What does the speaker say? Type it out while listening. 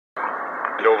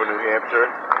Over New Hampshire.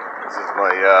 This is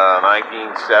my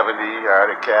 1970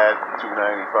 Arctic Cat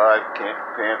 295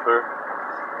 Panther.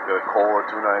 Got a Kohler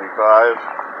 295.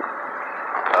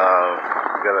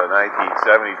 We got a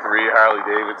 1973 Harley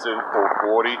Davidson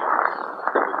 440.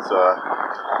 It's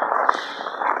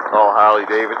all Harley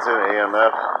Davidson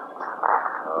AMF.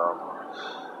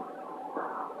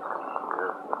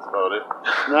 Yeah, that's about it.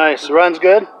 Nice. Runs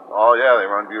good? Oh yeah, they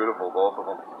run beautiful, both of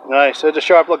them. Nice. That's a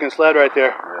sharp looking sled right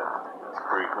there. Yeah, that's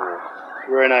pretty cool.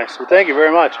 Very nice. Well, thank you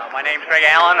very much. My name's Greg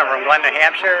Allen. I'm from Glen, New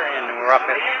Hampshire, and we're up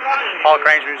at Paul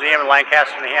Crane's Museum in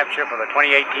Lancaster, New Hampshire for the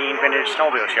 2018 Vintage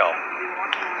Snowmobile Show.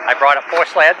 I brought up 4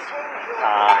 sleds.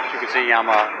 As you can see, I'm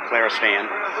a Polaris fan.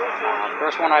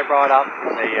 First one I brought up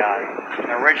was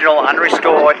an original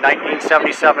unrestored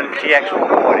 1977 TX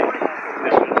 440.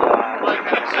 This was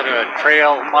considered a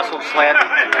trail muscle sled.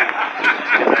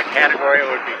 In the category it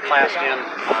would be classed in.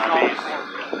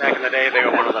 Back in the day, they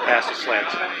were one of the fastest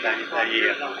sleds that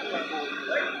year.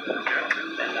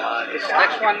 This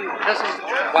next one, this is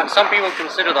what some people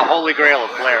consider the holy grail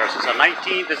of Polaris. It's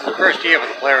this is the first year for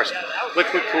the Polaris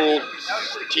liquid-cooled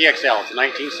TXL. It's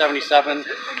 1977.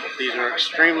 These are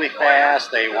extremely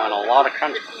fast. They won a lot of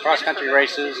cross-country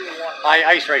races, high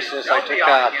ice races. I took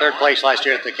 3rd place last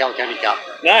year at the County Cup.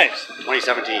 Nice.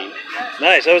 2017.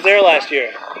 Nice. I was there last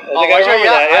year. I remember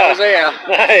that. I was there.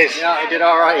 Nice. Yeah, I did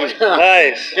all right.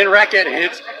 Nice. Didn't wreck it.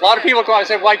 A lot of people come out and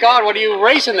say, "My God, what are you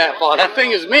racing that for? That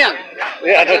thing is mint."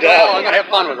 Yeah, no doubt. Well, I'm gonna have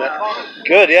fun with it.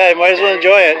 Good. Yeah, you might as well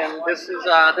enjoy it. And this is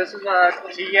a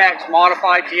TX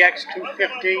modified TX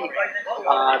 250.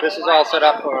 This is all set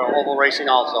up for oval racing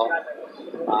also.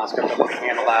 It's got the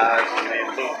handlebars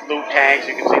and the loop tanks.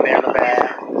 You can see there in the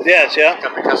back. Yes, yeah. It's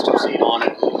got the custom seat on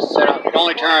it. It's set up. It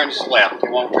only turns left. It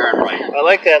won't turn right. I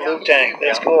like that loop tank.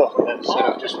 That's cool. It's set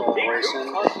up just for oval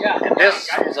racing. And this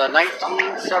is a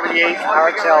 1978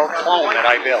 RXL clone that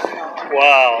I built.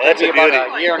 Wow, that's a beauty.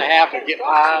 About a year and a half to get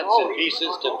parts and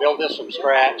pieces to build this from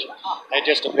scratch. I had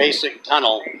just a basic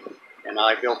tunnel, and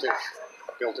I built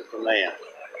it from there.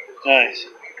 Nice.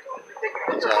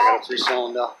 So I got a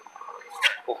 3-cylinder,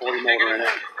 440 motor in it.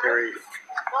 Very,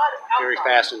 very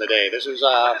fast in the day. This was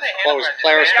what was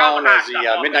Polaris known as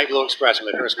the Midnight Blue Express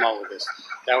when they first came out with this.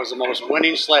 That was the most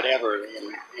winning sled ever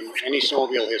in any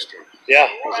snowmobile history. Yeah.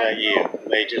 Was that year.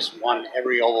 They just won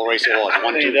every oval race it was.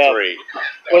 1, 2, 3.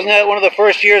 Wasn't that one of the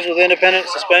first years with independent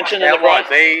suspension in the front?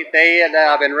 They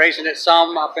had been racing it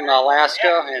some up in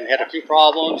Alaska and had a few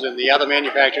problems, and the other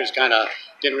manufacturers kind of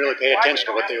didn't really pay attention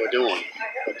to what they were doing.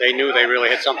 But they knew they really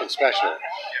had something special.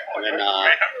 And then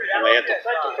when they had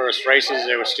the first races,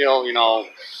 they were still, you know,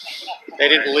 they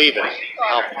didn't believe it,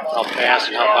 how fast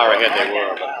and how far ahead they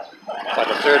were. But by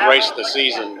the 3rd race of the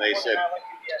season, they said,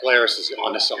 Polaris is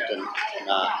onto something. And,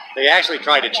 they actually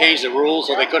tried to change the rules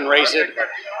so they couldn't race it. But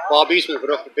Bob Eastman put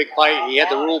up a big fight, and he had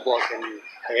the rule book, and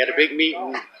they had a big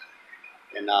meeting,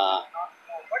 and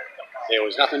there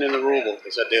was nothing in the rule book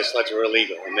that said their sleds were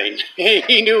illegal, and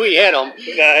he knew he had them.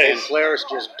 Nice. And Polaris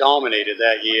just dominated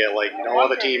that year like no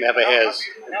other team ever has,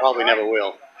 and probably never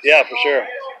will. Yeah, for sure.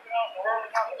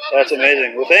 That's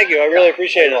amazing. Well, thank you. I really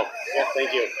appreciate it. Yeah,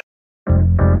 thank you.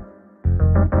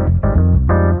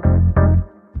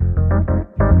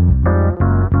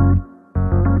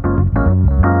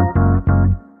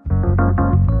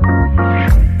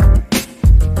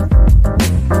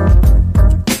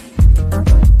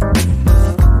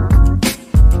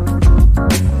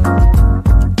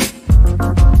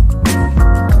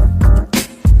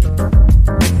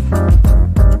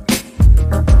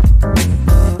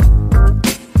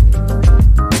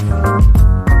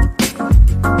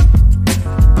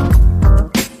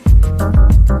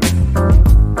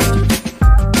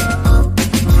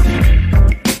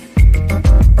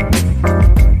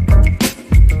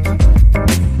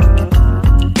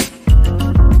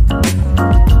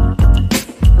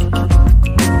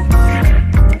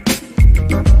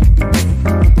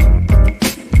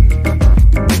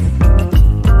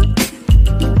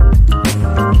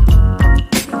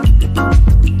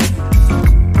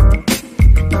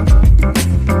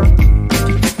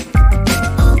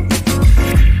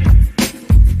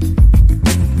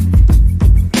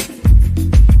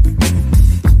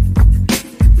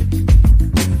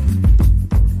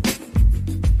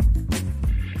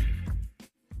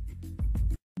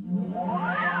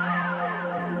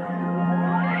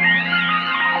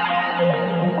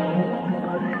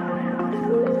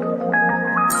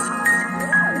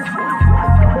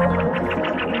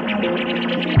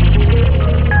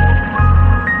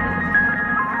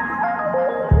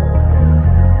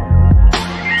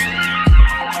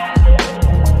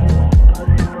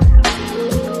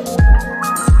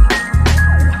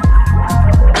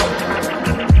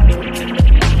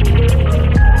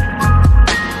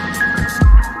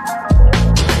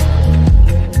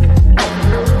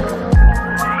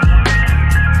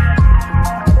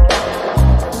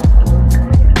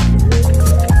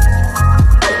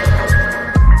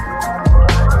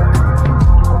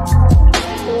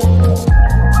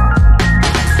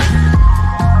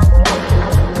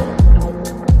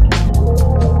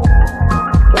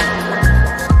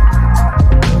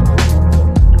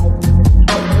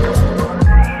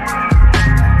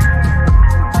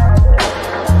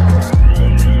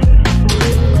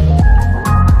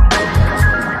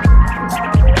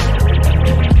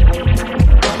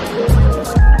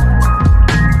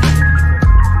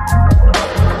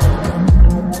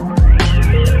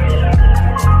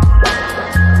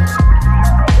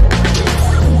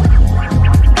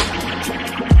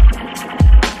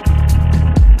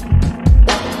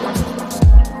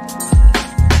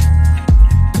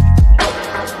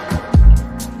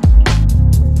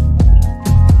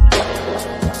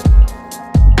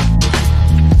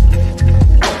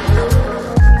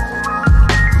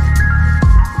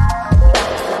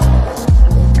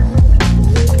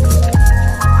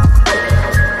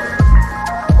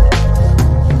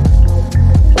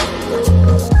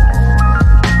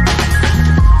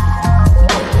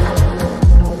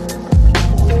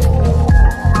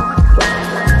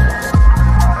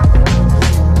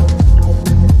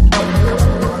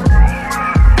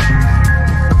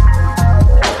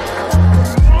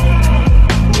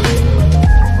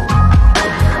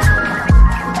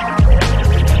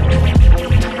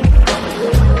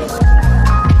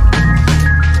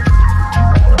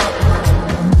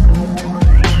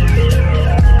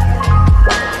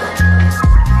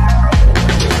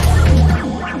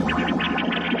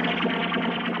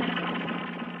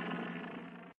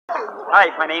 Hi,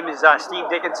 my name is Steve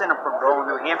Dickinson. I'm from Berlin,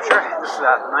 New Hampshire. This is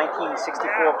a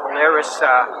 1964 Polaris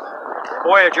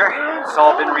Voyager. It's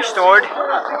all been restored.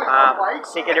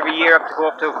 Take it every year to go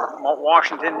up to Mount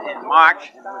Washington in March.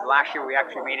 And last year we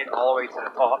actually made it all the way to the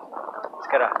top. It's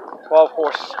got a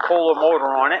 12-horse Kohler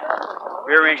motor on it.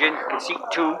 Rear engine, can seat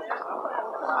 2.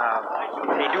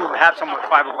 They do have some with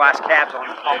fiberglass cabs on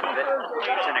the top of it.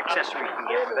 It's an accessory you can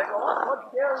get with it.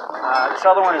 This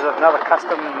other one is another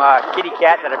custom kitty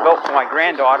cat that I built for my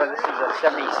granddaughter. This is a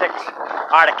 76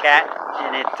 Arctic Cat,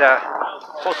 and it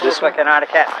supposed to look like an Arctic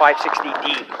Cat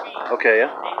 560D. Okay,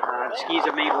 yeah. The skis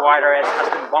are made wider, has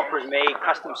custom bumpers made,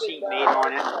 custom seat made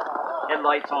on it,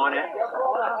 headlights on it.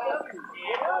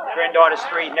 Granddaughter's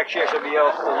 3. Next year she'll be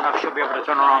old enough, she'll be able to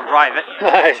turn around and drive it.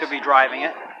 Nice. She'll be driving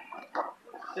it.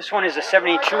 This one is a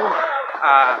 72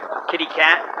 kitty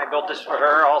cat. I built this for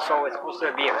her. Also, it's supposed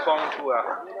to be a clone to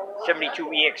a 72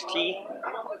 EXT.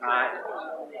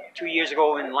 2 years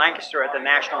ago in Lancaster at the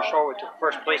national show, we took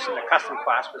first place in the custom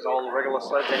class with all the regular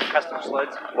sleds and custom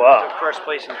sleds. Wow. We took first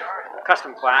place in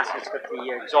custom class. It's got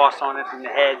the exhaust on it and the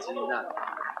heads and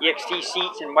EXT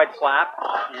seats and mud flap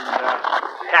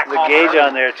and the gauge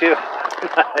on there too.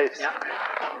 Nice. Yeah.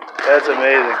 That's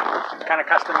amazing. Kind of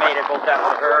custom made. I built that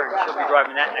for her, and she'll be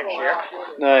driving that next year.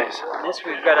 Nice. This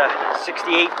we've got a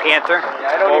 68 Panther.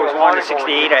 I always wanted a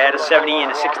 68. I had a 70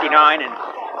 and a 69, and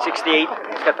 68.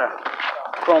 It's got the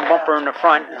chrome bumper in the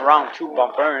front, and a round tube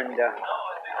bumper, and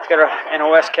it's got an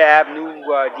NOS cab, new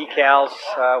decals,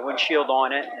 windshield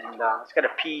on it, and it's got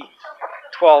a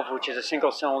P12, which is a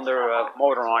single-cylinder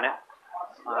motor on it.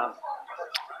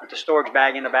 With the storage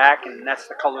bag in the back, and that's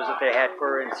the colors that they had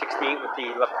for in 68 with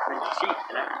the electric seat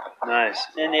in it. Nice.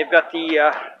 And they've got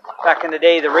the, back in the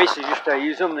day, the racers used to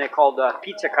use them. They're called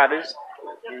pizza cutters.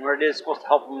 And where it is supposed to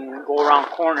help them go around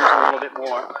corners a little bit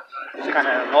more. It's kind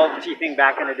of a novelty thing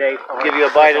back in the day. Give you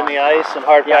a bite in the ice and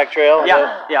hardback trail?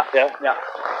 Yeah.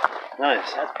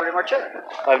 Nice. That's pretty much it.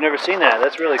 I've never seen that.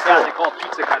 That's really cool. Yeah, they're called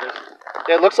pizza cutters.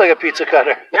 Yeah, it looks like a pizza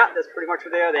cutter. Yeah, that's pretty much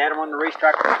what they are. They had them on the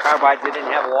racetrack for the carbides. They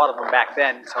didn't have a lot of them back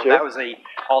then, so Sure. that was the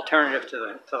alternative to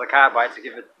the carbides.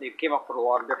 They came up with a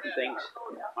lot of different things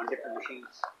on different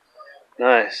machines.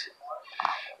 Nice.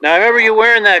 Now I remember you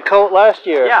wearing that coat last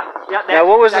year. Yeah. Now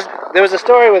what was there was a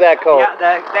story with that coat. Yeah,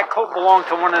 that coat belonged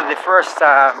to one of the first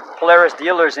Polaris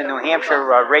dealers in New Hampshire,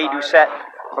 Ray Doucette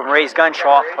from Ray's Gun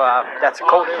Shop. That's a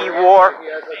coat he wore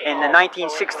in the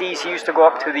 1960s. He used to go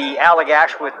up to the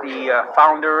Allagash with the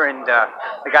founder and the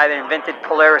guy that invented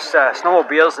Polaris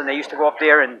snowmobiles, and they used to go up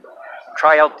there and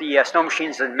try out the snow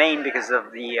machines in Maine because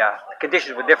of the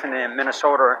conditions were different than in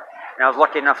Minnesota. And I was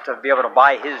lucky enough to be able to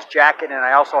buy his jacket, and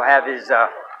I also have his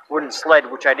wooden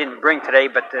sled, which I didn't bring today,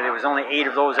 but there was only 8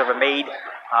 of those ever made,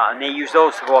 and they used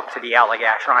those to go up to the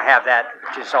Allagash, and I have that,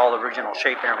 which is all original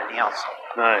shape and everything else.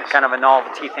 Nice. Kind of a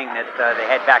novelty thing that they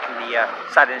had back in the,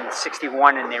 started in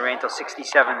 '61 and they ran until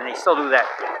 '67, and they still do that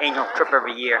annual trip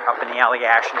every year up in the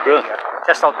Allagash, and Really? they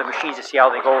test out the machines to see how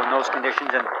they go in those conditions,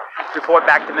 and report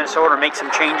back to Minnesota, make some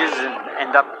changes, and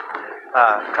end up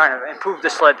trying to improve the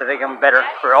sled to make them better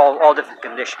for all different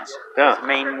conditions. Yeah.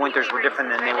 Maine winters were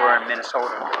different than they were in Minnesota.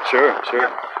 Sure.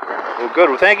 Well, good.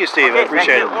 Well, thank you, Steve. I Okay,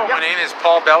 appreciate it. thank you. My name is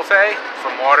Paul Belfay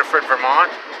from Waterford, Vermont.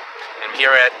 I'm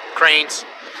here at Crane's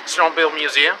Snowmobile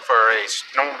Museum for a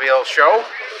snowmobile show,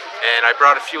 and I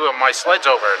brought a few of my sleds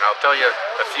over, and I'll tell you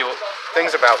a few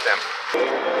things about them.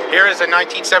 Here is a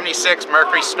 1976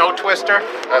 Mercury Snow Twister,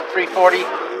 a 340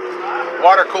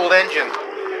 water-cooled engine.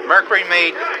 Mercury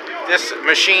made this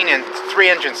machine in 3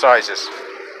 engine sizes: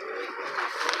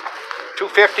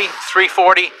 250,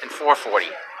 340, and 440.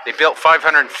 They built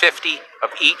 550 of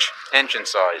each engine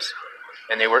size,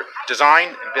 and they were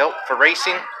designed and built for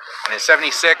racing, and in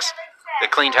 '76 they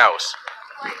cleaned house.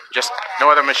 Just no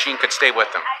other machine could stay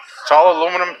with them. It's all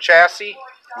aluminum chassis,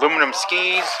 aluminum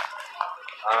skis,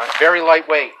 very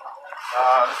lightweight.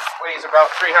 Weighs about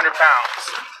 300 pounds,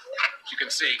 as you can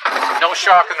see. No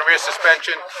shock in the rear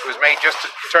suspension. It was made just to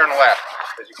turn left,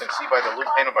 as you can see by the loop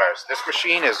handlebars. This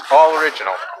machine is all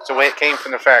original. It's the way it came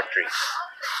from the factory.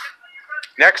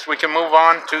 Next, we can move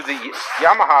on to the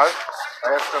Yamahas.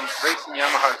 I have some racing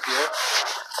Yamahas here.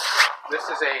 This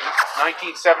is a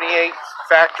 1978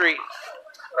 factory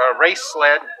race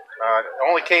sled. It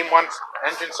only came one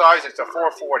engine size. It's a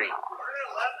 440.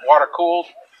 Water cooled.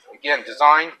 Again,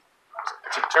 designed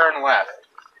to turn left.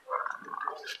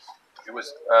 It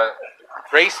was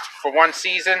raced for 1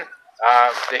 season.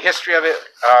 The history of it,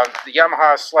 the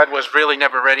Yamaha sled was really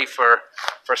never ready for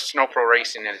snow pro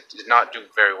racing, and it did not do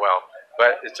very well.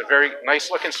 But it's a very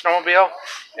nice looking snowmobile,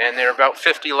 and there are about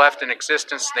 50 left in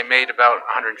existence. They made about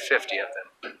 150 of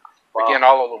them. Wow. Again,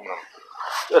 all aluminum.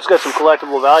 That's got some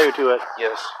collectible value to it.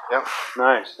 Yes. Yep.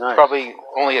 Nice, nice. Probably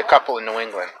only a couple in New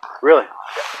England. Really?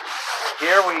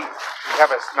 Here we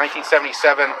have a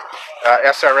 1977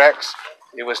 SRX.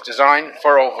 It was designed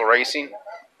for oval racing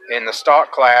in the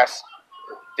stock class.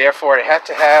 Therefore, it had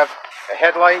to have a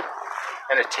headlight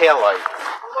and a tail light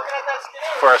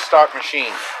for a stock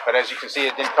machine. But as you can see,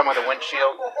 it didn't come with a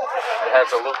windshield. It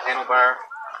has a loop handlebar.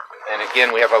 And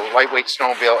again, we have a lightweight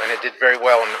snowmobile, and it did very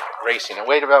well in racing. It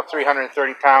weighed about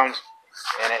 330 pounds,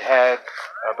 and it had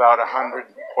about 100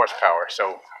 horsepower.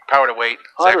 So power to weight.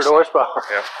 100 horsepower.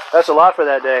 Yeah. That's a lot for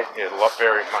that day. Yeah,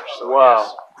 very much so. Wow.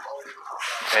 Yes.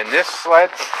 And this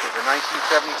sled is a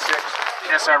 1976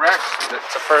 SRX.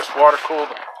 It's the first water-cooled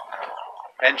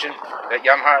engine that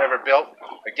Yamaha ever built.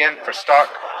 Again, for stock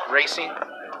racing,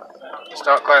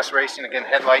 stock class racing. Again,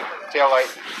 headlight, tail light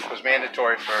was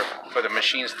mandatory for the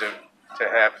machines to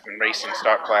have in racing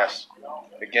stock class.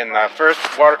 Again, first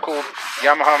water-cooled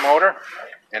Yamaha motor,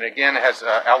 and again, it has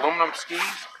aluminum skis.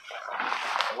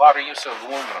 A lot of use of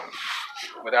aluminum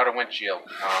without a windshield.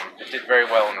 It did very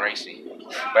well in racing,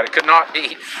 but it could not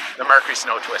beat the Mercury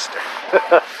Snow Twister.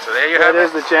 So there you have it. That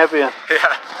is the champion.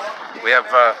 Yeah, we have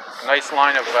a nice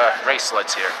line of race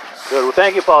sleds here. Good. Well,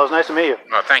 thank you, Paul. It's nice to meet you.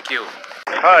 Well, thank you.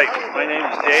 Hi, my name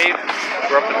is Dave.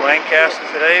 We're up in Lancaster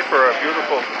today for a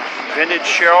beautiful vintage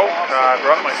show. I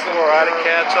brought my 4 Arctic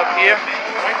cats up here.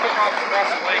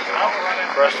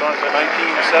 First one's a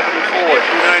 1974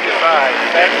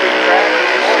 295 factory track.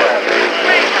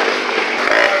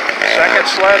 Second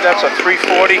sled, that's a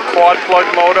 340 quad plug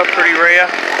motor, pretty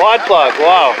rare. Quad plug.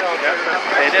 Wow. Yeah.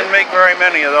 They didn't make very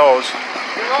many of those.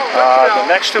 The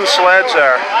next 2 sleds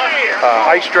are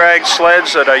ice drag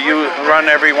sleds that I run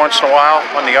every once in a while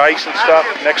on the ice and stuff.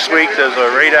 Next week there's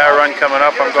a radar run coming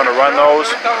up. I'm going to run those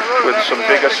with some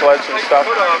bigger sleds and stuff.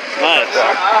 Nice.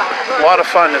 A lot of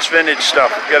fun, this vintage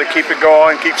stuff. Got to keep it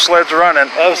going, keep sleds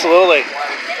running. Absolutely.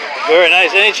 Very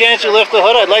nice. Any chance you lift the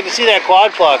hood? I'd like to see that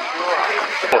quad plug.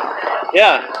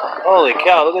 Yeah. Holy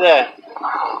cow, look at that.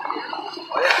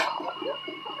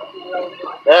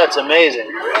 That's amazing.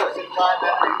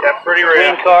 Yeah, pretty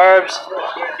rare. Green carbs.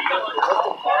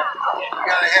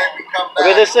 I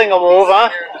bet this thing will move,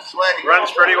 huh?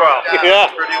 Runs pretty well.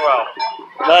 Yeah. Pretty well.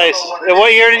 Nice. And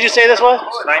what year did you say this was?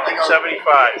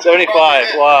 1975.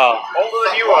 75. Wow. Older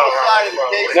than you are.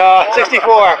 No,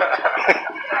 64.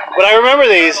 But I remember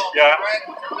these. Yeah.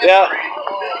 Yeah.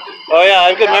 Oh yeah, I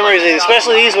have good memories of these,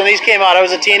 especially these when these came out. I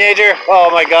was a teenager. Oh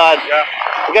my God. Yeah.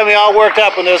 It got me all worked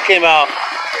up when those came out.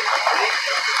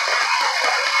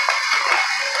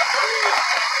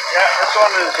 Yeah, this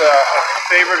one is a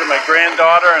favorite of my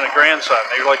granddaughter and a grandson.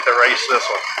 They like to race this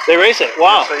one. They race it.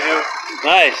 Wow. Yes, they do.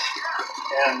 Nice.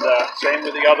 And same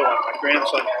with the other one. My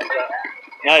grandson has that.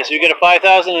 Nice. You get a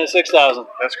 5,000 and a 6,000.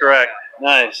 That's correct.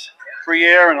 Nice. Free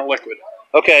air and a liquid.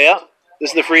 Okay, yeah.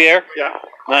 This is the free air? Yeah.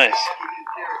 Nice.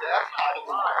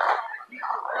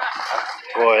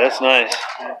 Boy, that's nice.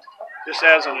 Just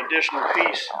as an additional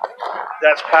piece,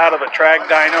 that's part of a track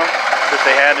dyno that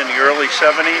they had in the early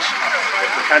 70s.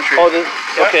 The country. Oh,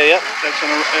 okay, yeah. It's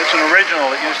an original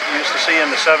that you used to see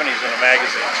in the 70s in the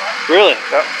magazines. Really?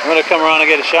 Yep. I'm going to come around and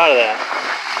get a shot of that.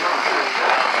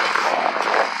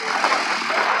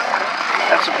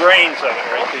 That's the brains of it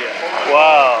right there.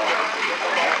 Wow.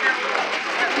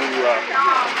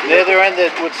 The other end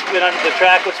that would spin on the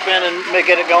track would spin and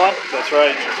get it going? That's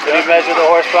right. Did you measure the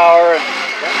horsepower and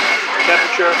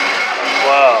temperature?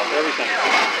 Wow. Everything.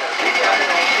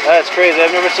 That's crazy.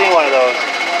 I've never seen one of those.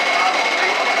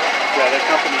 Yeah, that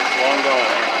company is long gone.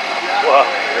 Wow.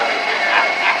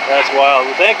 That's wild.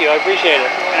 Well, thank you. I appreciate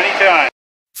it. Anytime.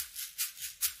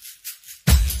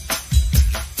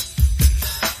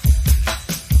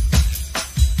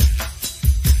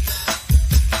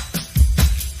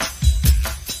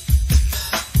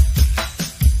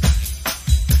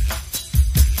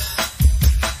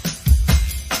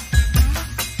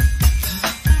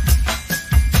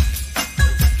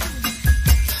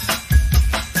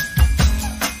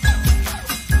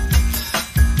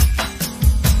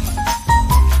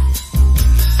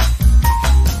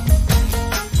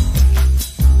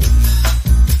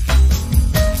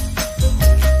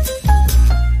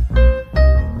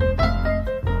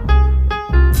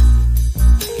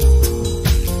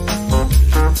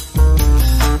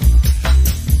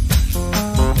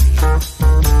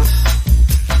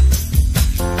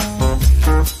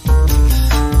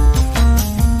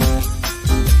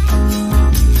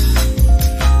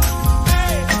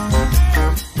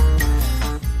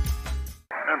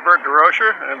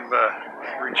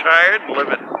 I'm retired, live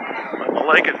on the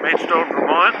lake at Maidstone,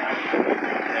 Vermont,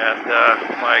 and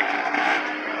my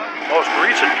most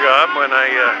recent job when I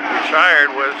retired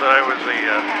was I was the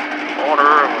owner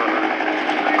of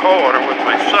a co-owner with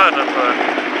my son of a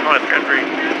cross-country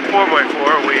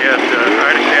 4x4. We had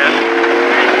riding head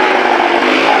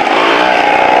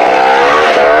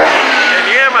and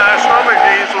Yamaha snow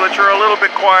machines, which are a little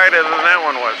bit quieter than that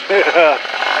one was.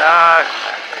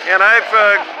 And I've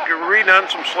redone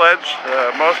some sleds.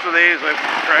 Most of these I've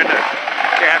tried to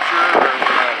capture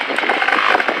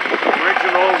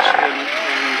originals and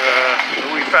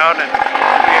we found in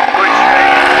good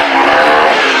shape.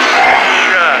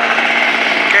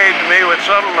 Came to me with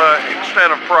some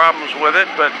extent of problems with it,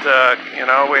 but you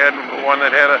know, we had one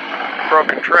that had a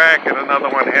broken track and another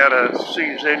one had a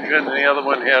seized engine and the other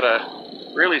one had a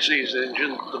really seized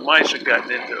engine the mice had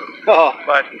gotten into. Oh.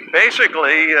 But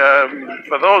basically,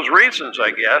 for those reasons,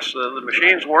 I guess, the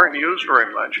machines weren't used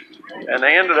very much. And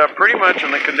they ended up pretty much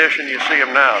in the condition you see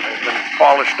them now. They've been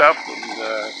polished up and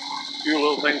a few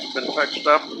little things have been fixed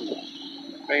up and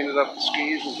painted up the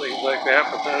skis and things like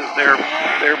that, but they're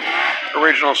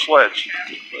original sleds.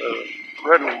 The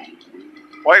red and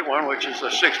white one, which is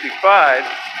a 65,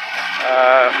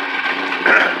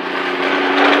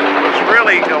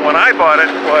 really, when I bought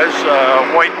it, was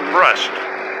white and rust.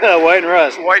 White and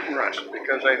rust. White and rust,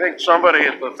 because I think somebody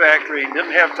at the factory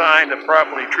didn't have time to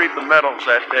properly treat the metals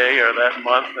that day or that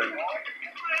month, and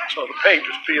so the paint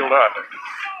just peeled off it.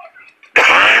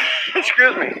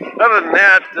 Excuse me. Other than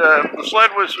that, the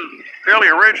sled was fairly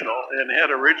original and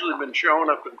had originally been shown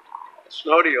up in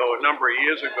Snowdio a number of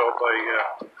years ago by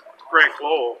Greg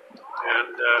Lowell,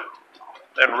 and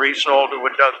then resold it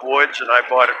with Doug Woods, and I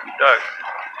bought it from Doug.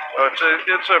 So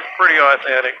it's a pretty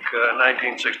authentic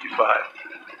 1965.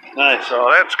 Nice. So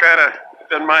that's kind of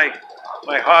been my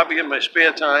hobby in my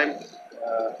spare time.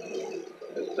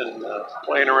 I've been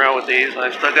playing around with these, and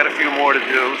I still got a few more to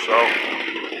do. So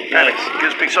kind of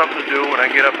gives me something to do when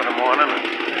I get up in the morning.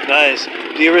 Nice.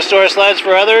 Do you restore sleds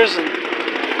for others? You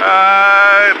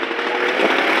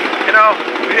know,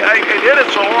 I did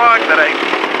it so long that I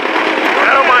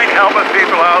don't mind helping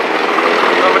people out.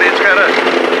 Somebody's got a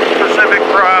specific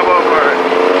problem,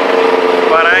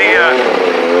 but I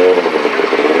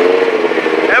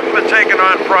haven't been taking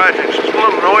on projects. It's a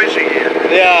little noisy here.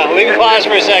 Yeah, we can pause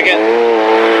for a second.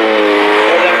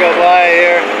 Let them go by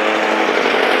here.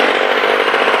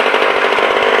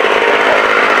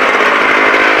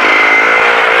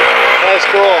 That's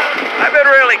cool. I've been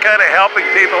really kind of helping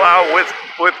people out with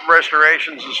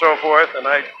restorations and so forth, and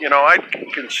I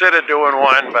consider doing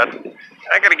one, but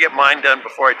I got to get mine done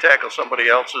before I tackle somebody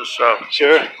else's. So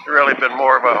Sure. It's really been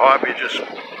more of a hobby, just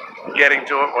getting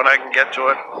to it when I can get to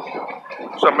it.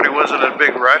 Somebody was in a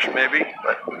big rush, maybe,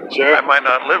 but Sure. I might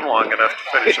not live long enough to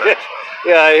finish it.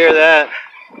 Yeah, I hear that.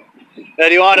 Now,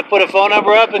 do you want to put a phone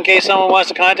number up in case someone wants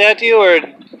to contact you, or?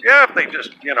 Yeah, if they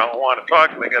just, want to talk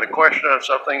to me, got a question on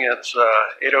something, it's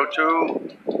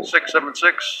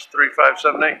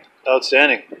 802-676-3578.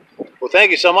 Outstanding. Well,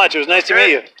 thank you so much. It was nice to meet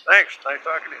you. Thanks. Nice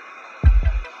talking to you.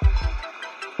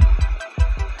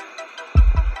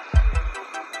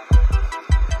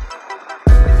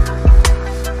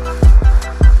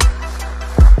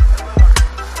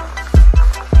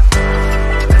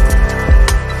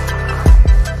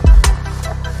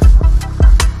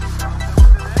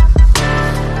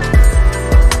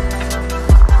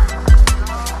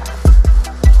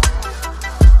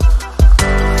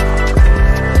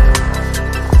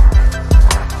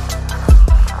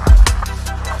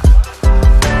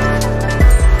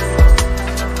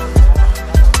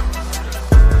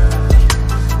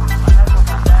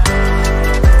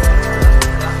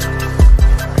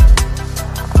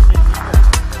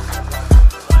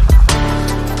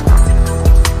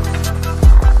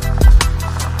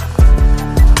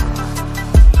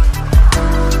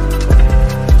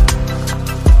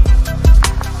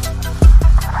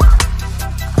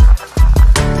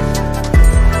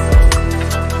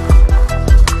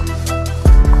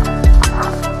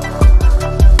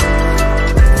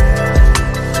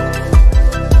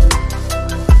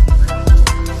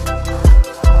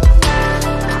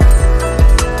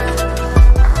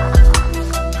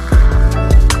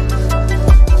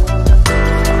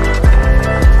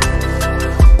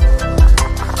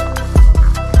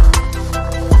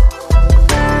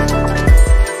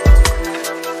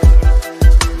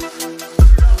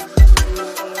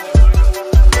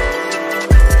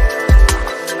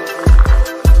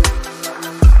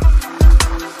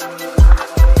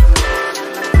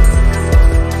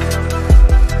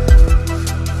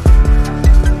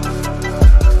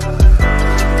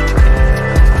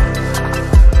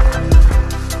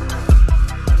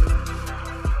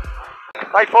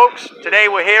 Hi folks, today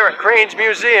we're here at Crane's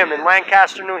Museum in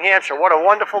Lancaster, New Hampshire. What a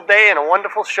wonderful day and a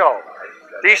wonderful show.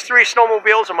 These three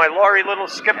snowmobiles are my Lorry Little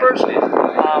Skippers.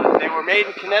 They were made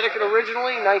in Connecticut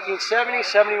originally, 1970,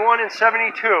 71, and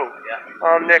 72.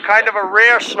 They're kind of a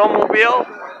rare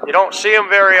snowmobile. You don't see them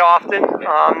very often.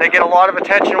 They get a lot of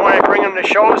attention when I bring them to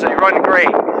shows. They run great.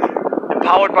 They're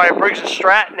powered by a Briggs &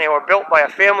 Stratton. They were built by a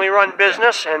family-run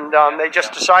business, and they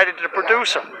just decided to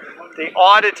produce them. The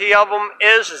oddity of them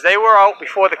is they were out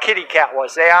before the Kitty Cat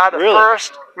was. They are the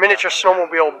first miniature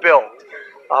snowmobile built.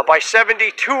 By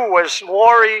 72 was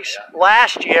Lorry's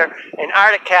last year and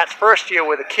Arctic Cat's first year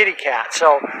with a Kitty Cat.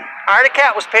 So Arctic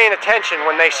Cat was paying attention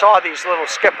when they saw these little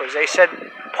skippers. They said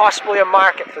possibly a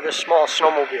market for this small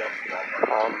snowmobile.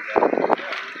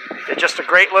 They're just a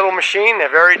great little machine. They're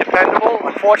very dependable.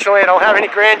 Unfortunately, I don't have any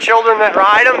grandchildren that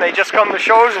ride them. They just come to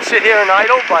shows and sit here and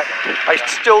idle, but I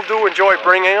still do enjoy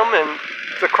bringing them, and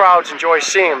the crowds enjoy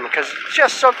seeing them because it's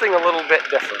just something a little bit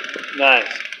different. Nice.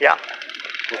 Yeah.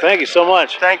 Well, thank you so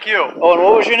much. Thank you. Oh, and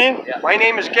what was your name? My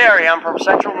name is Gary. I'm from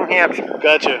Central New Hampshire.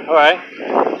 Gotcha. All right.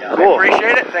 Cool. I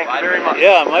appreciate it. Thank you very much.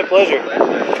 Yeah, my pleasure.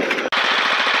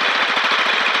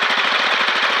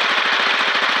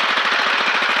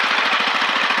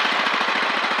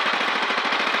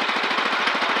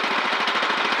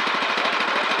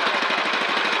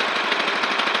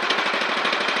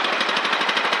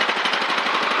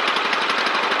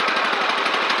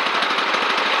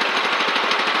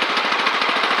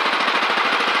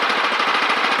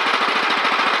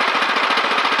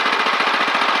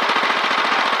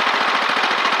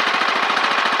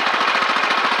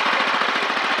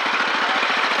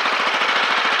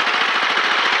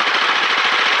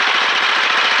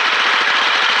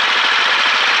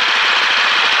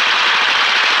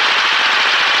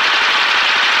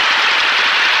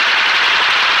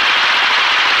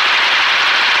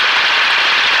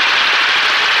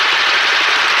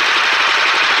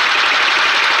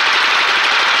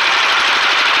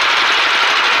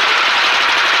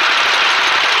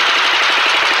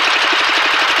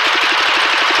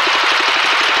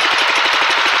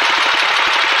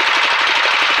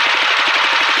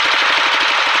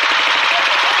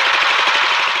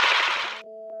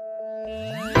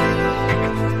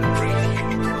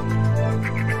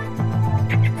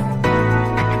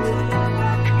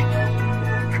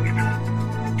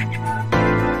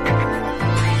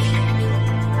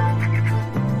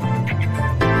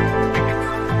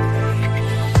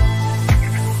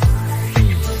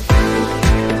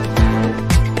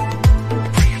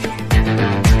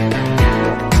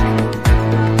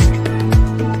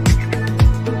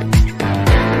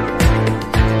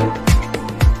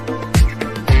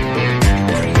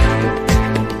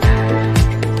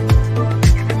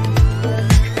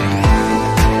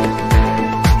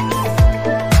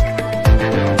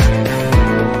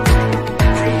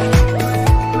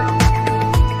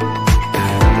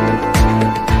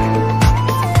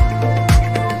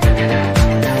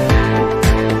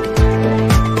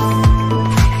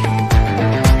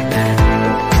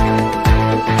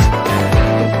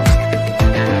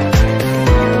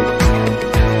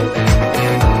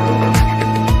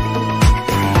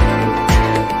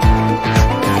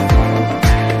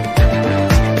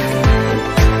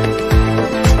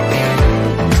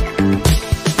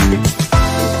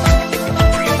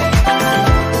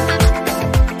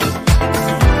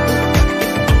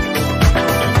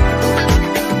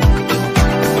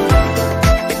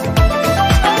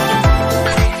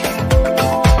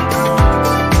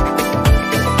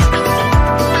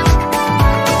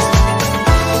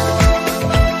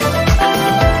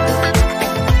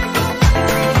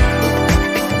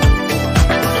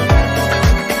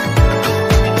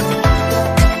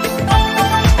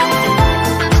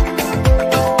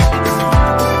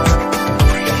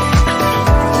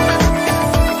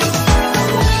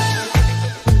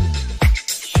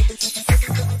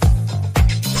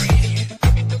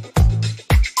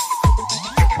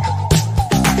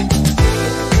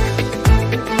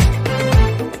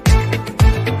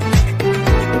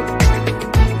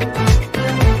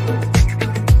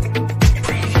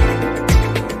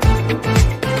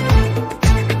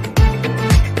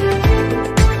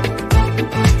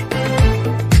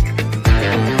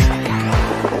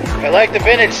 I like the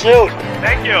vintage suit.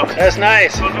 Thank you. That's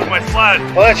nice. Goes with my sled.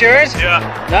 Oh, that's yours? Yeah.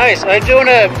 Nice. I'm doing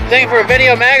a thing for a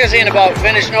video magazine about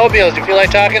vintage snowmobiles. Do you feel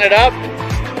like talking it up?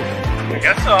 I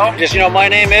guess so. Just, my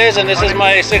name is, and this is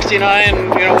my 69,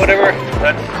 whatever.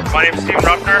 My name's Steve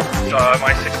Ruffner.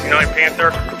 My 69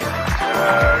 Panther.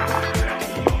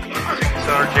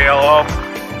 Center JLO.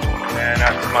 And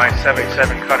that's my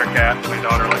 77 Cutter Cat. My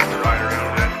daughter likes to ride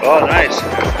around with it. Oh, nice.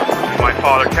 And my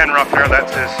father, Ken Ruffner,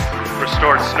 that's his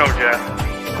restored snow jet.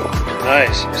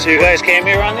 Nice. So you guys came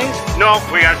here on these? No,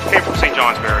 we came from St.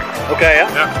 Johnsbury. Okay,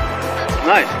 yeah. Yeah.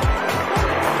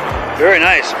 Nice. Very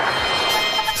nice.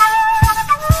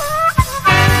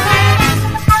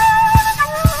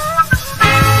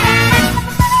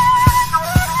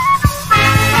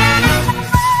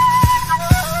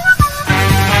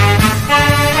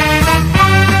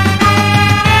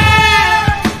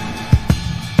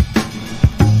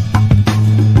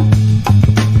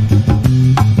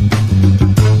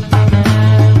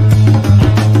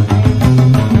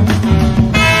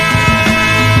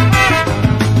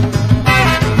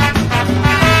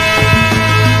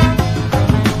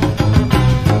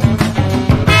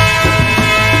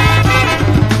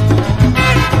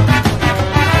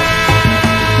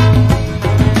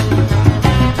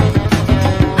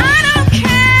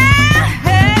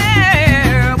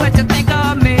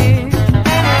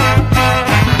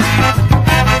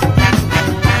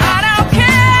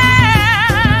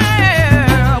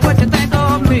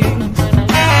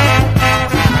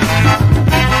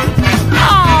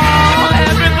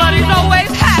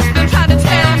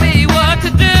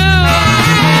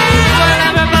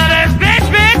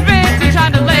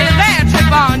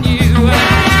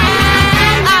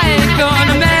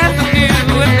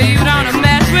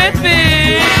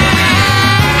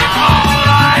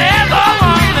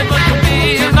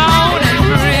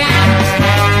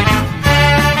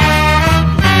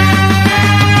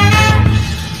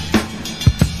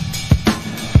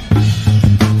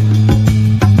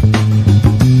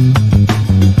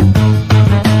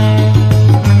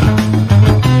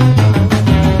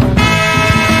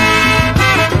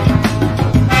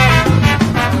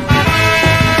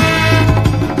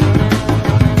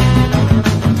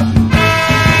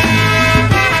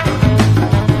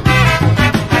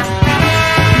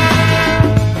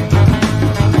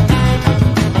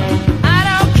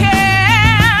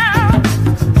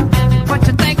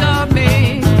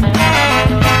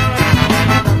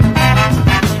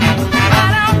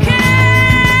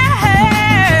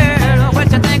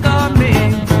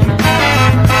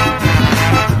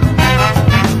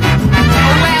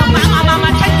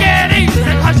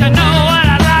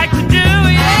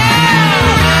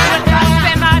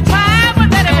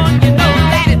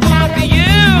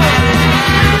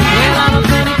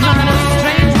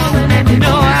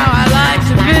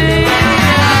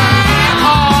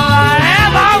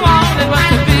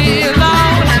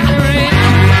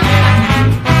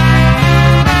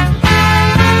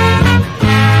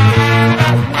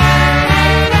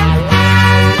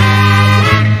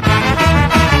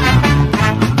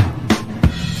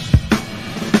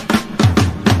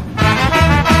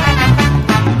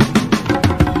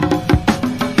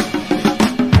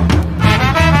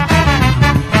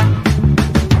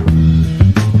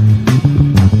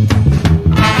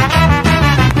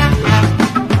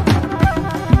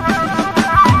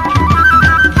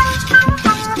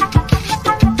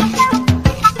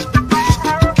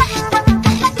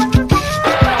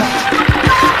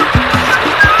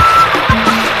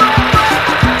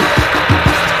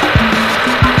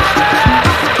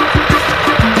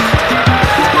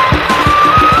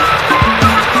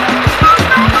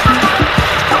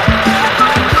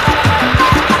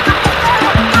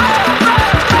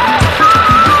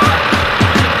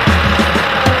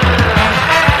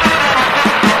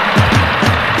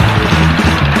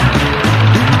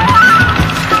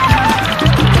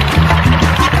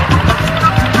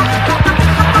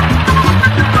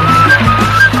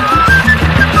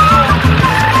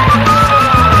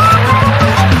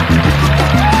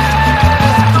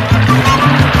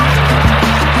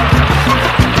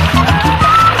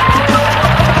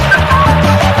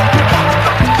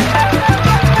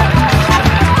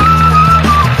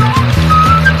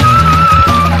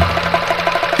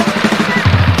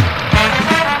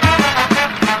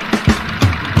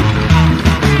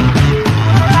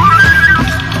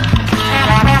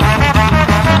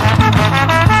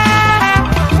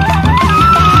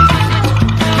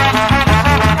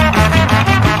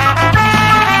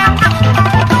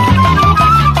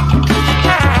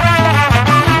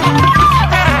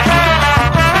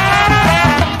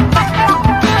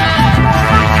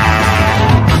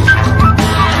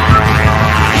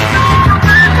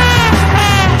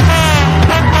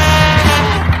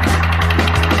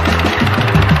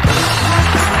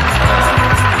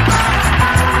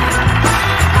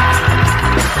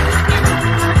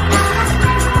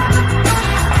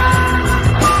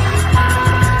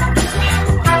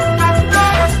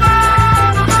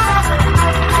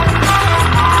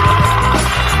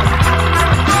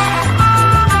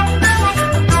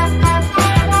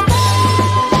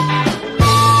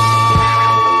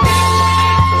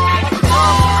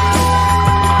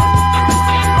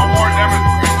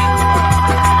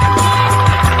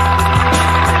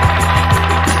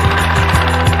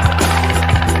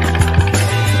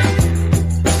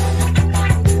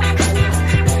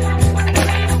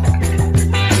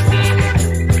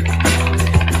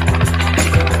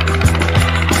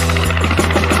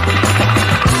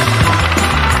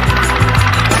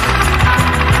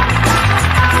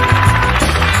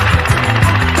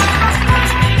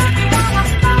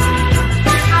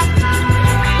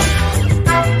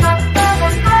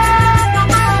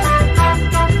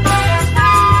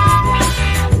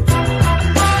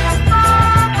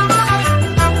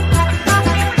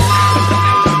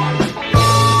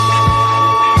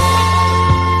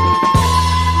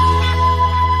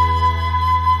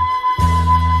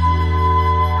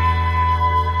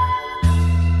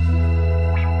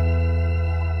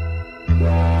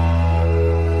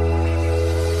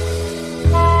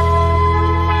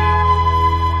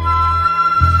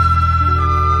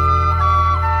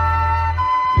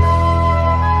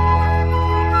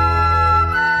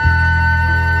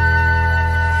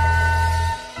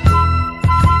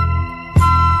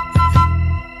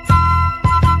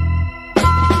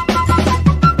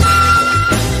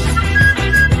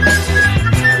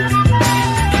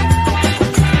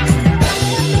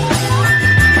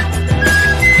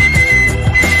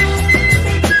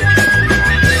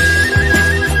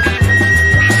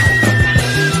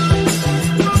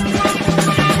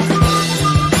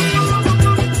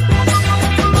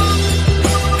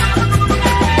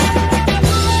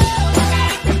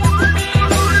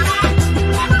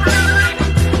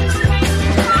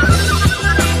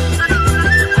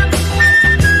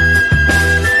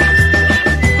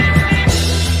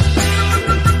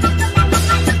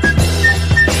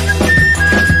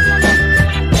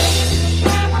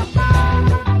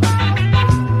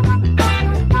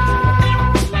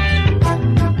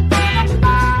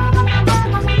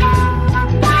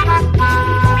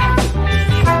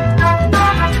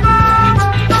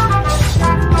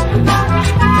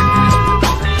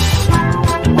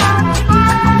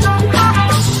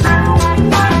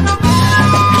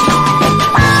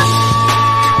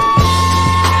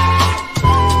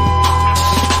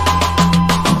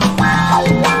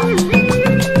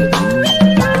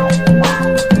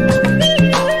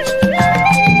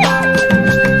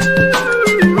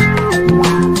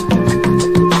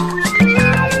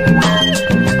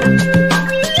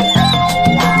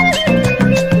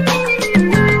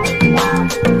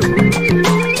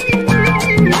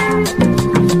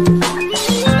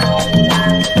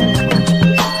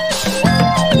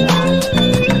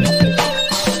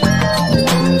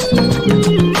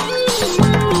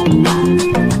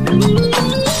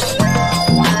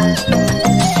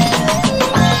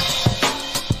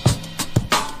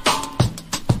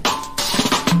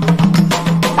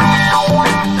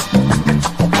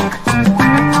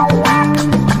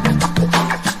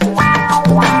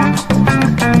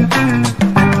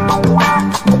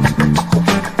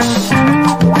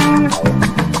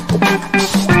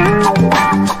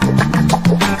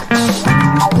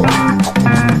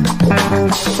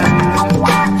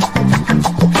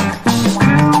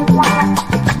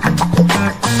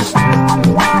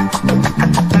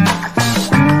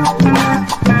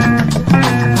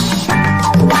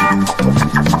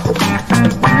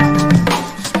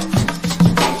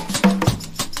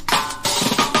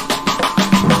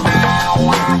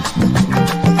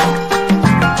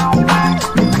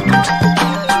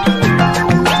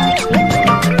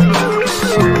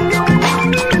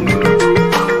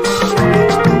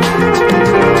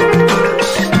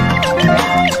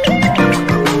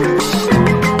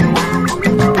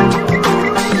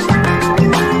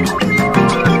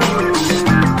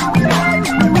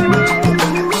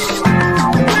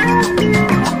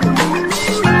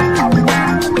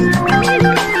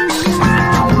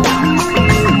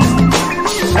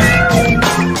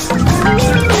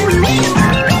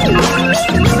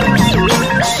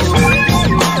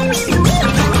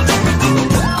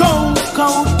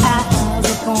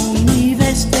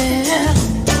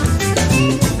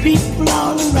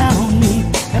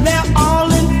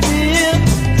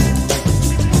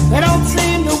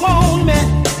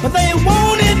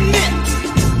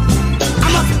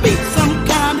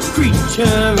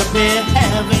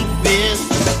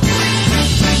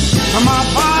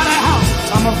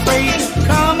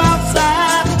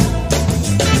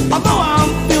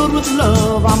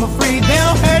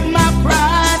 will hurt my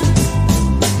pride.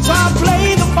 So I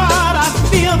play the part I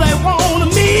feel they want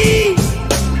of me,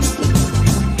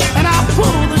 and I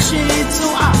pull the shade so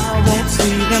I won't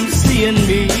see them seeing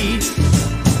me.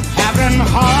 Having a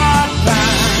hard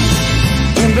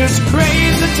time in this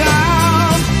crazy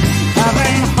town.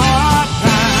 Having a hard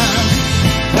time,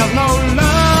 there's no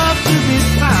love to be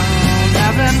found.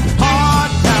 Having a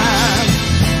hard time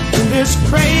in this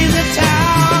crazy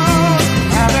town.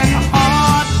 Having a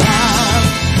hard time,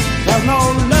 there's no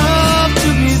love to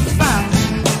be found.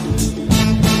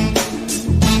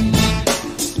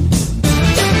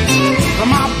 From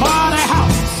my body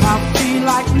house, I feel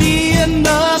like me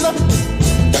another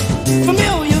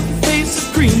familiar face,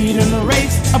 a creed and a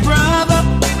race, a brother.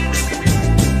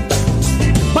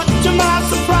 But to my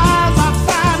surprise, I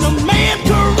find a man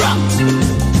corrupt.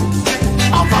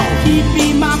 Although he be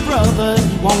my brother,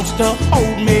 he wants to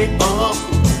hold me up.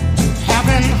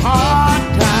 Having a hard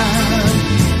time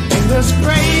in this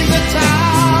crazy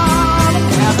town.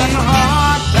 Having a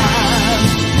hard time,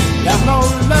 there's no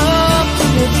love to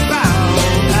be found.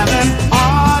 Having a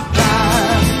hard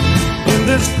time in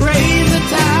this crazy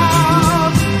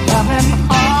town. Having a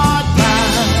hard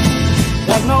time,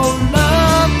 there's no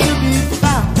love to be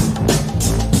found.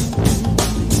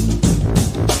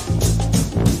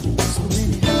 So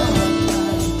many hard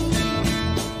times.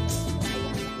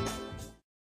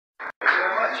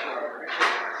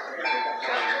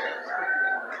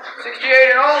 68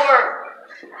 and older.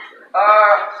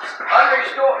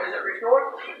 Unrestored. Is it restored?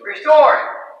 Restored.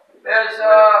 Is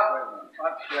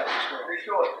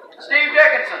restored. Steve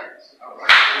Dickinson.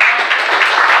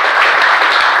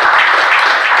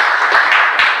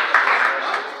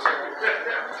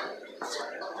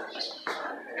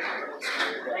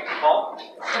 Thank you, Paul.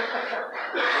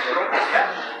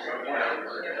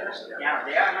 Yeah,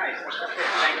 they are nice.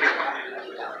 Thank you.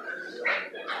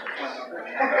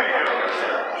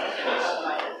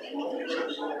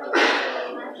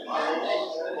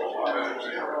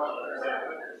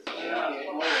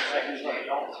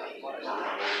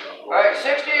 All right,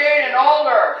 68 and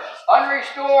older,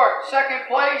 unrestored, second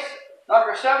place,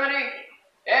 number 70,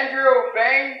 Andrew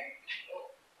Bain.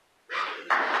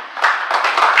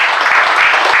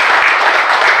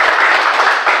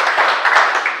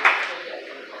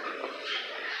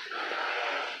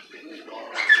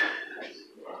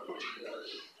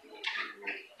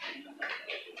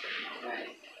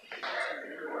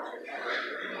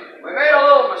 We made a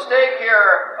little mistake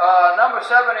here. Number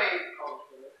 70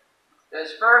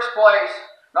 is first place,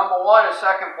 number 1 is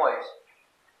second place.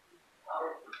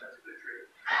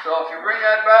 So if you bring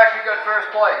that back, you got first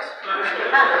place.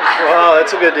 Wow,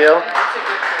 that's a good deal.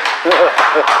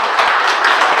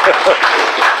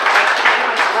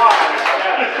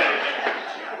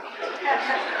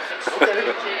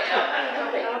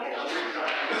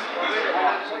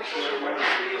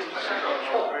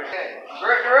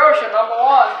 Bert DeRocha, number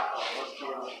 1.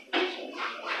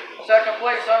 Second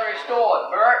place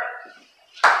unrestored. Bert.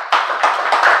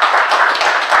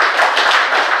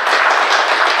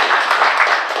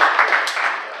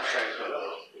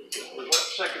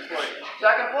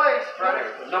 Second place.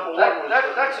 Number 1.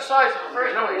 That's the size of the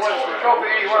first place. Number 1 is the trophy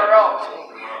anywhere else.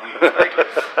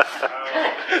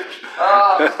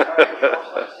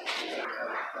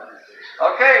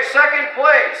 Okay, second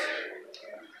place.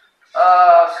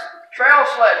 Trail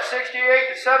sled, 68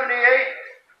 to 78.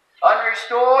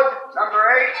 Unrestored, number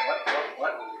 8.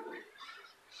 What?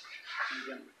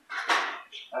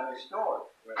 Unrestored.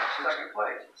 Second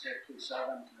place.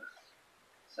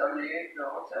 78, no,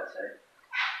 what's that say?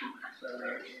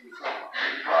 78 to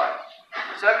 85.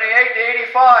 78 to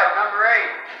 85, number 8.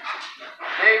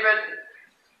 David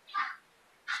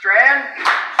Strong.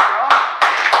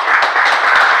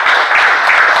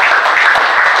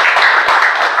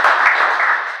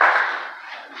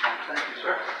 Thank you,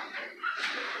 sir.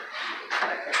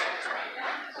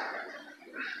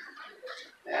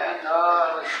 And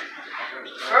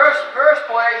first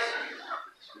place,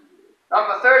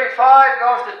 number 35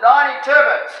 goes to Donnie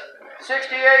Tibbetts,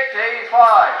 68 to 85.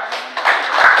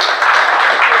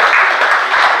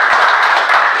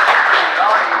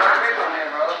 Donnie, you got a big one here,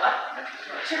 brother.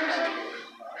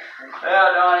 Yeah,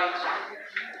 Donnie.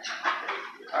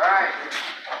 All right.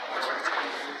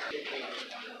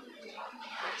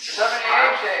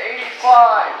 78 to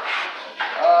 85.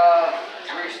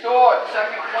 Restored,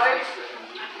 second place.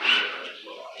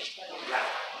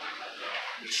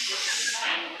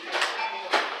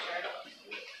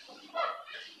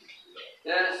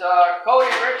 Is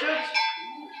Cody Richards.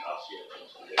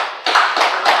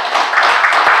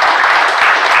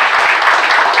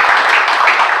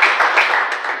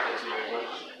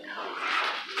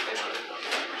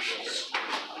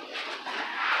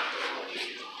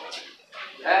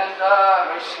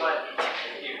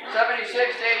 76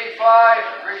 to 85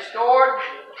 restored.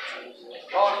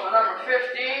 Goes for number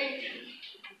 15.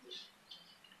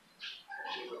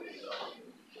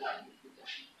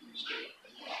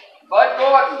 Bud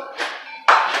Gordon.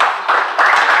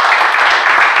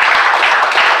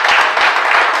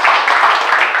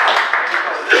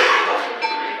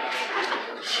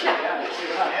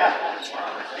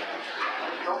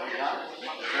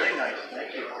 Very nice, thank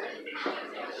you.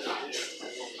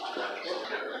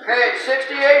 Okay,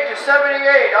 68 to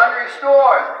 78,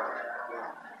 unrestored.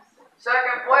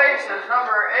 Second place is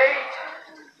number 8.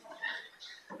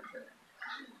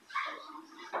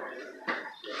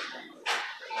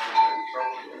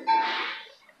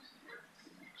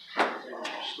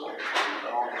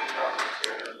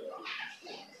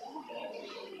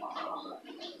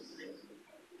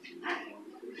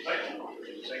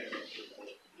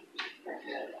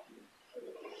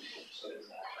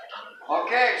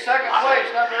 Okay, second place,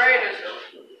 number 8 is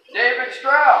David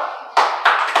Stroud.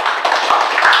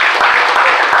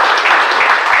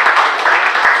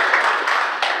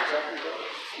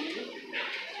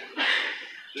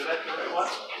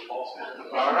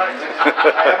 All right.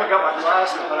 I haven't got my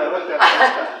glasses, but I looked at it this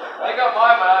time. I got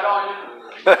mine, but I don't use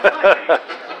it.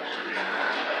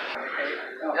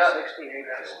 Yeah.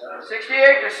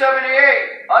 68 to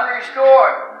 78,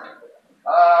 unrestored.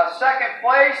 Second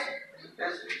place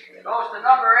goes to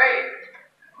number 8.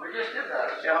 We just did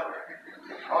that. Yeah.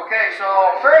 Okay,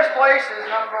 so first place is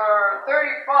number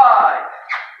 35.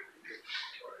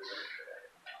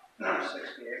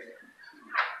 68.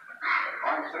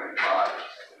 I'm 35.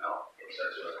 No, it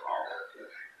says it all.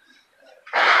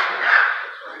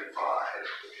 35.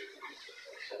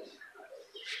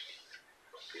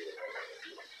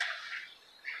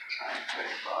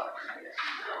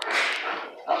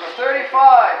 Number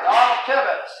 35, Donald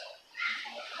Tibbetts.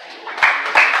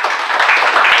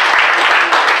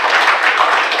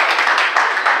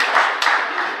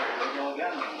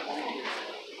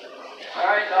 All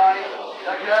right, Donnie,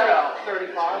 check that out.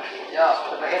 35? Yeah.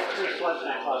 But I had 3 sleds in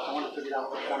the class. I want to figure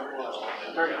out which one it was.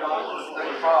 35?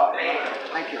 35.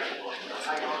 Thank you.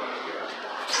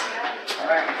 All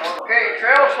right. Okay,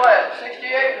 trail sled,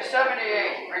 68 to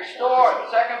 78, restored.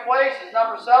 Second place is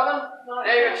number 7,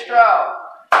 David Stroud.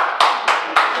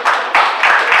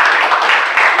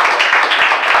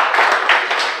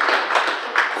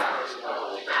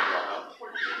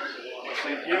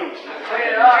 Thank you. Clean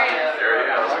it up. There you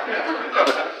go.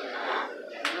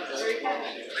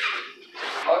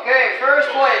 Okay, first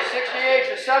place, 68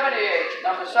 to 78,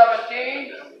 number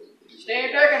 17,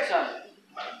 Steve Dickinson.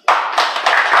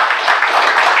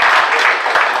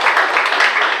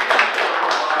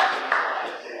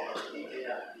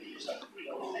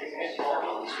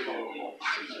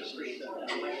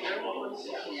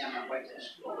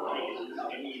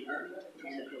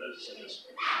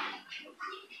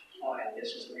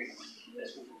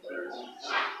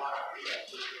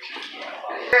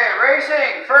 Okay,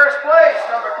 racing, first place,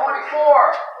 number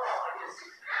 24.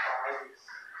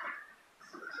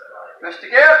 Mr.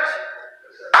 Gibbs.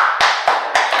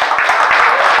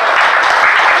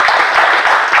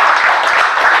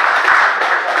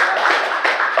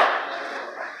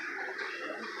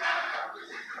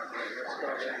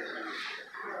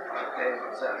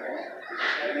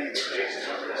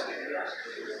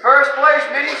 First place,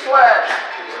 mini sled.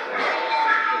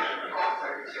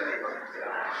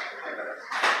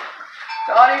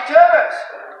 Donnie Tibbetts.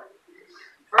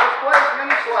 First place,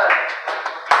 mini sled.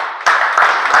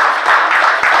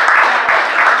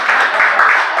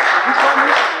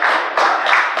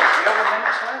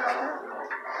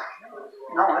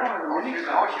 No, I don't have a mini.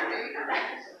 Motion knee.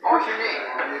 Motion knee.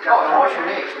 No, motion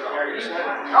knee.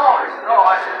 No,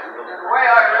 the way I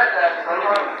read that, I thought it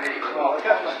was knee. Oh, I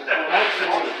got the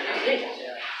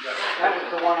that was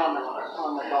the one on the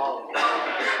dollar.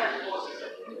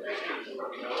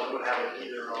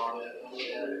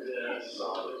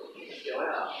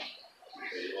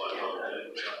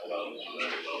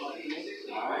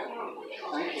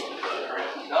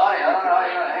 Donnie, I don't know how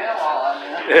you're going to handle all that.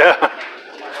 Yeah.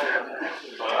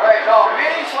 All right, so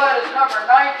mini sled is number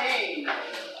 19.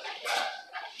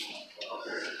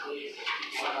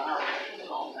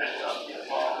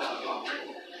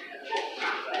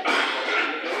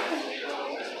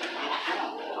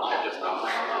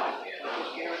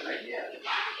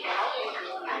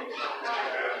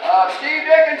 Steve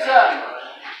Dickinson.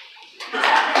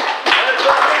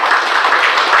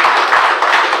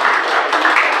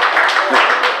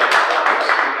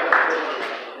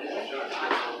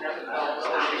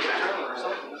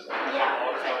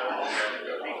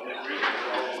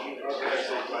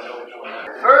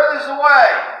 Furthest away,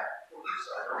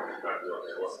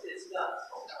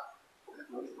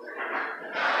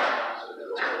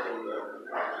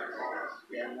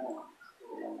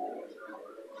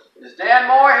 Dan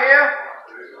Moore here?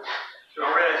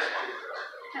 Sure is.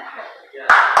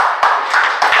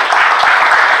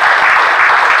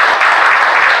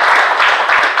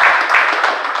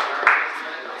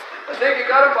 I think you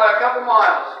got him by a couple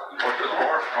miles. What's the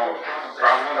horse? Oh,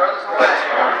 probably. Furthest away.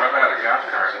 I've had a gas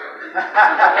card.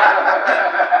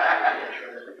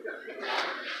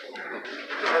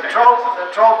 The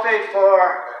trophy for...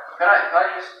 Can I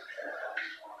just...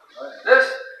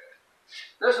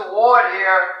 This award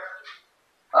here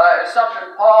is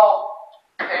something Paul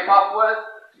came up with.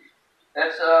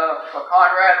 It's for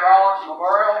Conrad Rollins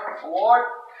Memorial Award.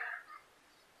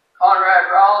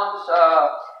 Conrad Rollins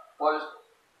was,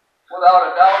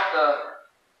 without a doubt, the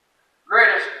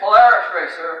greatest Polaris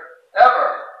racer ever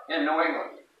in New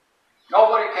England.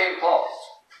 Nobody came close.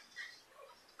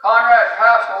 Conrad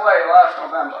passed away last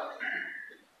November.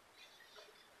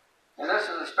 And this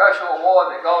is a special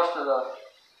award that goes to the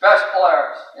best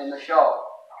Polaris in the show.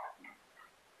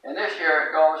 And this year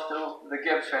it goes to the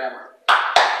Gibbs family.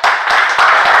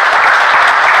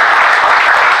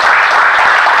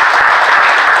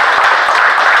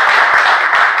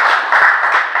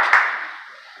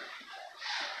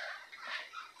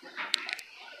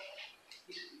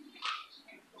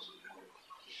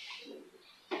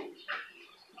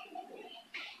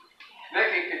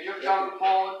 Vicky, could you come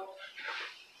forward?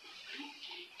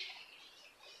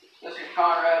 This is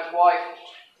Conrad's wife,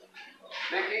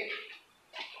 Vicky.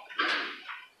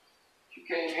 She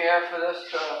came here for this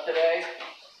today.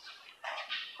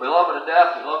 We love her to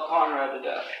death. We love Conrad to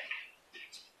death.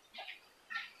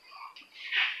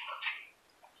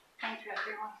 Thank you,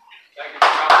 everyone. Thank you for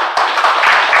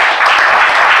coming.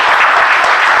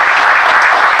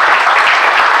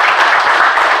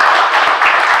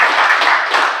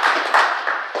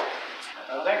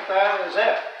 I think that is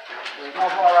it. There's no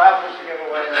more apples to give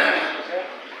away. That's it.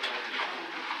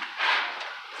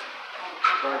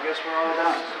 So I guess we're all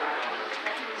done.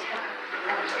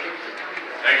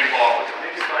 Thank you, Paul.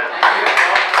 Thank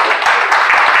you.